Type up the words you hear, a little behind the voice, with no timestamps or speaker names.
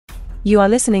You are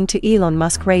listening to Elon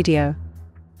Musk Radio,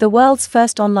 the world's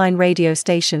first online radio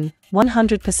station,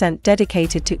 100%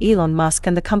 dedicated to Elon Musk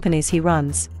and the companies he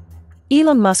runs.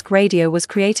 Elon Musk Radio was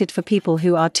created for people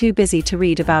who are too busy to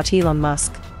read about Elon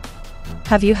Musk.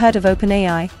 Have you heard of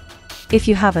OpenAI? If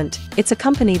you haven't, it's a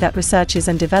company that researches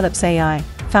and develops AI,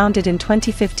 founded in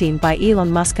 2015 by Elon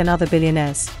Musk and other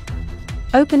billionaires.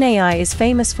 OpenAI is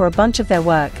famous for a bunch of their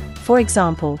work, for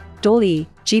example, DALL-E,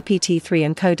 GPT-3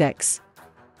 and Codex.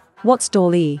 What's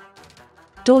DALL-E?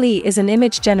 DALL-E is an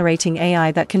image-generating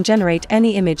AI that can generate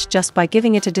any image just by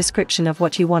giving it a description of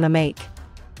what you want to make.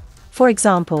 For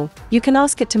example, you can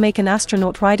ask it to make an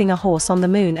astronaut riding a horse on the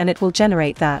moon and it will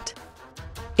generate that.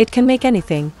 It can make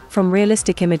anything, from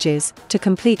realistic images to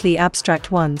completely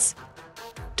abstract ones.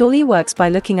 DALL-E works by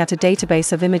looking at a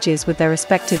database of images with their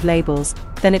respective labels,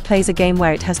 then it plays a game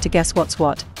where it has to guess what's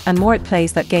what, and more it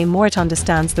plays that game more it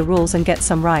understands the rules and gets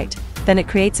some right. Then it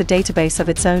creates a database of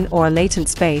its own or a latent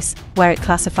space, where it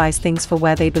classifies things for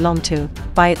where they belong to,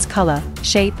 by its color,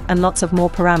 shape, and lots of more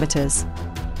parameters.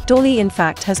 DALL-E in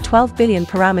fact has 12 billion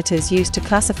parameters used to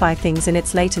classify things in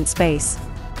its latent space.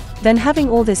 Then having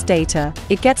all this data,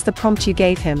 it gets the prompt you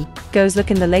gave him, goes look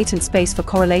in the latent space for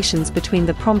correlations between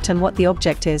the prompt and what the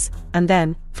object is, and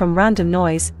then, from random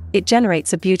noise, it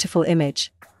generates a beautiful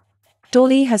image.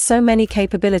 DALL-E has so many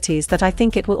capabilities that I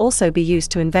think it will also be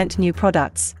used to invent new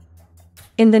products.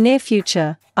 In the near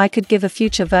future, I could give a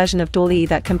future version of DALL-E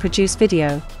that can produce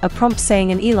video, a prompt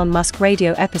saying an Elon Musk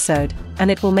radio episode, and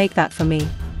it will make that for me.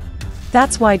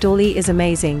 That's why DALL-E is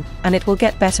amazing, and it will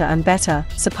get better and better,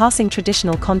 surpassing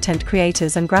traditional content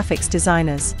creators and graphics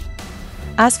designers.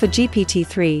 As for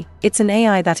GPT-3, it's an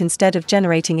AI that instead of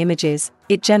generating images,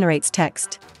 it generates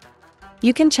text.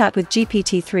 You can chat with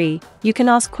GPT-3, you can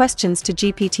ask questions to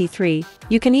GPT-3,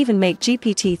 you can even make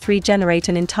GPT-3 generate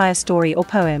an entire story or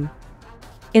poem.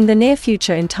 In the near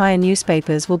future, entire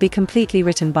newspapers will be completely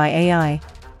written by AI.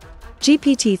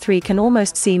 GPT-3 can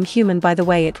almost seem human by the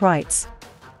way it writes.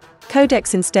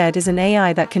 Codex instead is an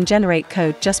AI that can generate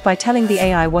code just by telling the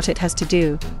AI what it has to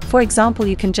do. For example,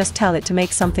 you can just tell it to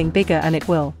make something bigger and it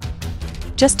will.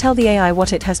 Just tell the AI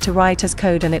what it has to write as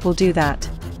code and it will do that.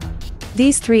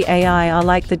 These three AI are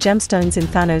like the gemstones in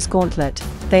Thanos' gauntlet,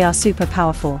 they are super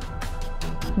powerful.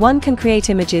 One can create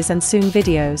images and soon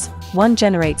videos, one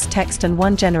generates text and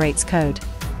one generates code.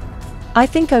 I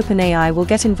think OpenAI will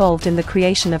get involved in the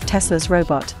creation of Tesla's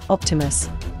robot, Optimus.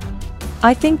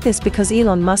 I think this because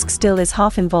Elon Musk still is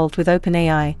half involved with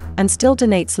OpenAI, and still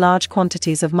donates large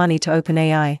quantities of money to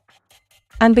OpenAI.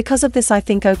 And because of this I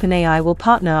think OpenAI will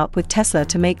partner up with Tesla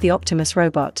to make the Optimus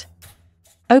robot.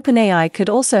 OpenAI could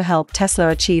also help Tesla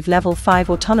achieve level 5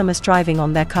 autonomous driving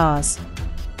on their cars.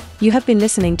 You have been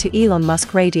listening to Elon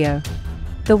Musk Radio,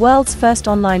 the world's first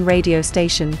online radio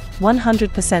station,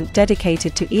 100%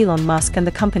 dedicated to Elon Musk and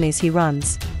the companies he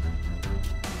runs.